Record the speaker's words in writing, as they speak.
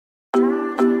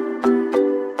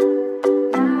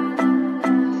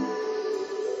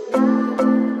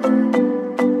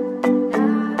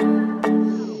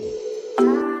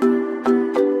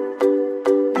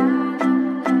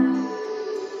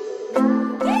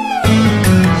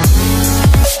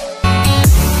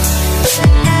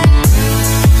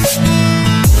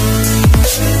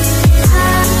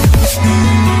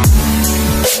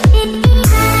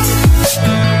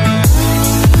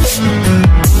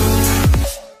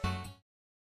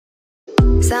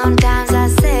Sometimes I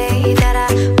say that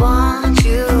I want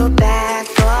you back,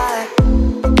 but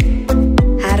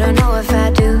I don't know if I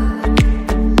do.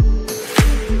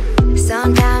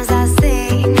 Sometimes I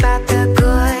think about the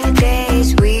good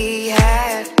days we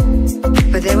had,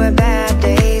 but they were bad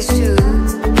days too.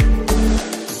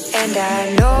 And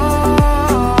I know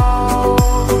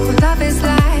love is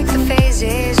like the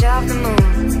phases of the moon.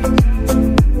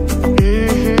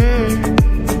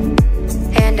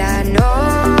 And I know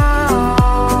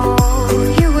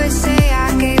you would say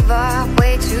I gave up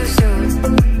way too soon.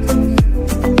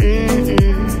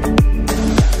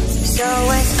 So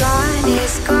what's gone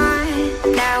is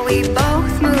gone. Now we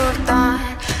both moved on.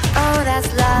 Oh, that's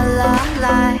la la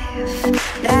life.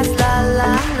 That's la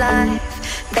la life.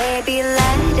 Baby,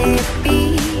 let it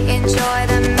be. Enjoy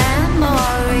the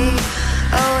memory.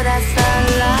 Oh, that's la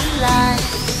la life.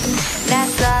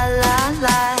 That's la la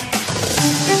life.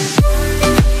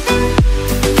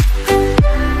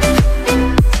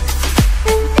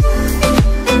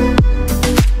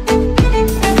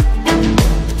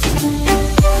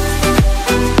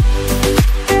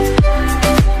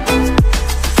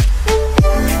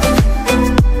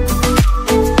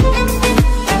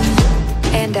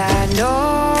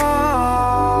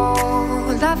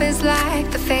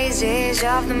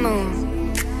 Of the moon.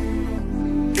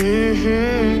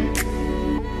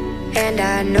 And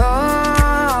I know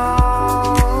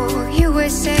you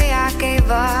would say I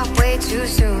gave up way too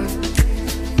soon.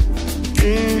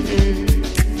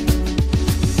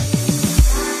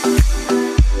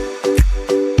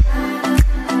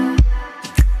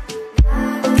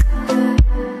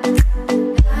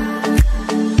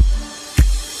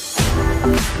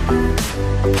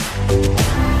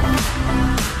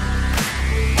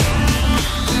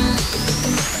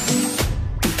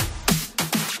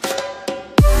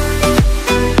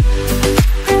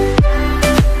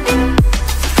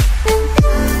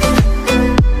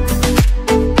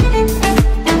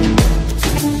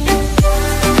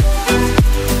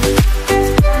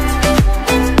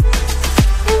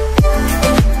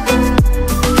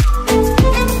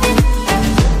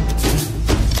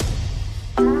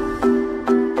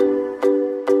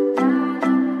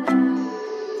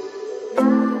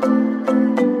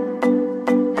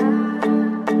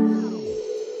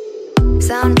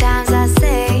 Sometimes I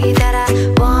say that I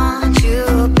want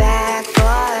you back,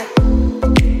 but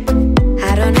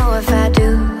I don't know if I do.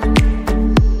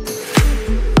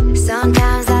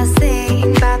 Sometimes I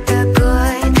think about the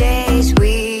good days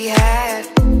we had,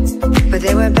 but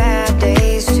they were bad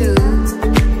days too.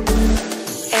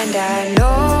 And I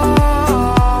know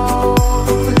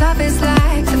love is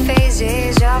like the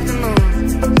phases of the moon.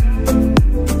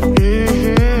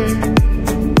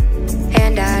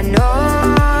 And I know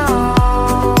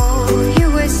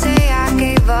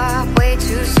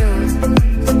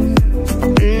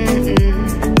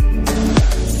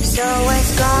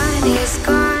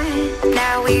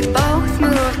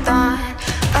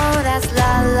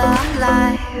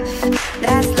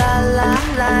that's la la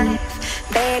life.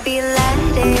 Baby, let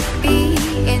it be.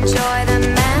 Enjoy the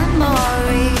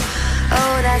memory.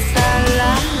 Oh, that's la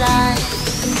la life.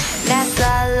 That's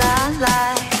la la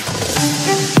life.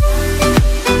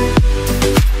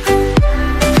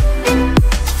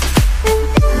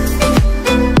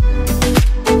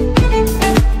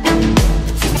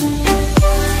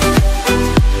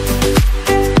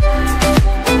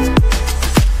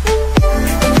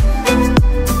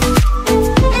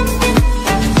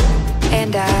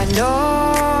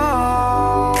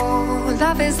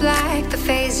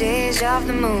 Of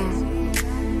the moon.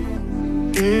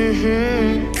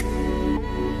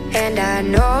 And I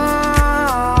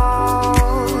know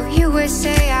you would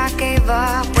say I gave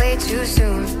up way too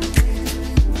soon.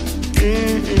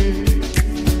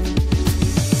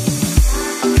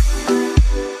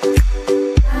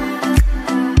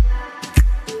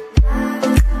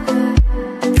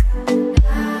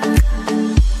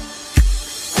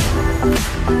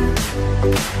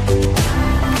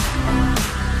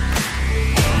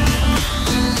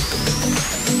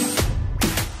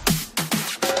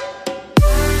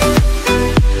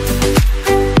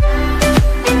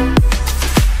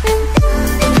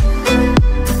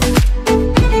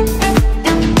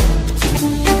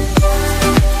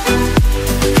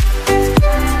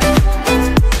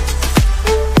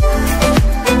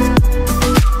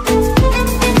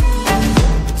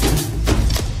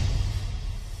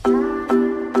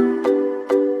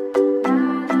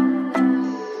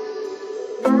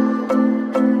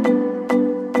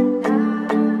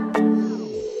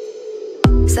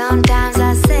 Sometimes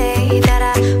I say that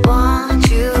I want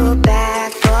you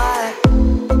back, but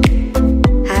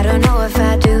I don't know if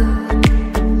I do.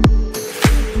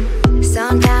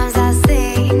 Sometimes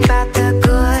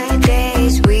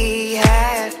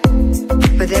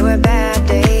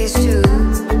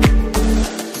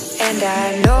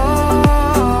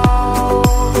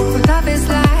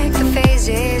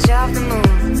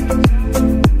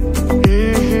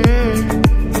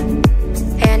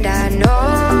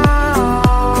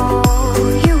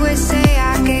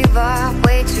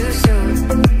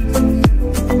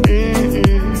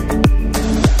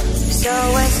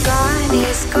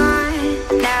is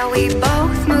gone. Now we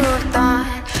both moved on.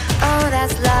 Oh,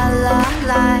 that's la la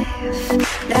life.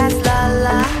 That's la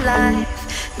la life.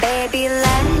 Baby,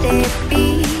 let it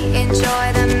be. Enjoy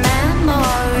the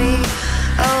memory.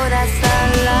 Oh, that's la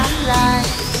la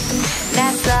life.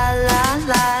 That's la la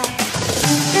life.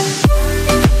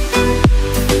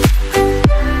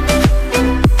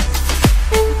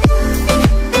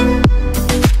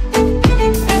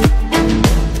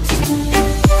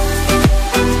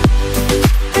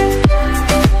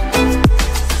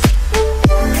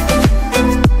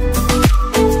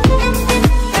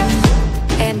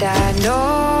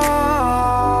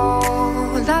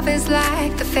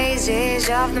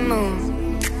 Of the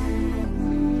moon.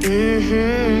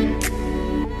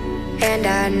 And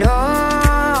I know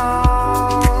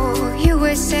you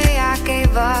would say I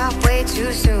gave up way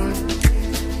too soon.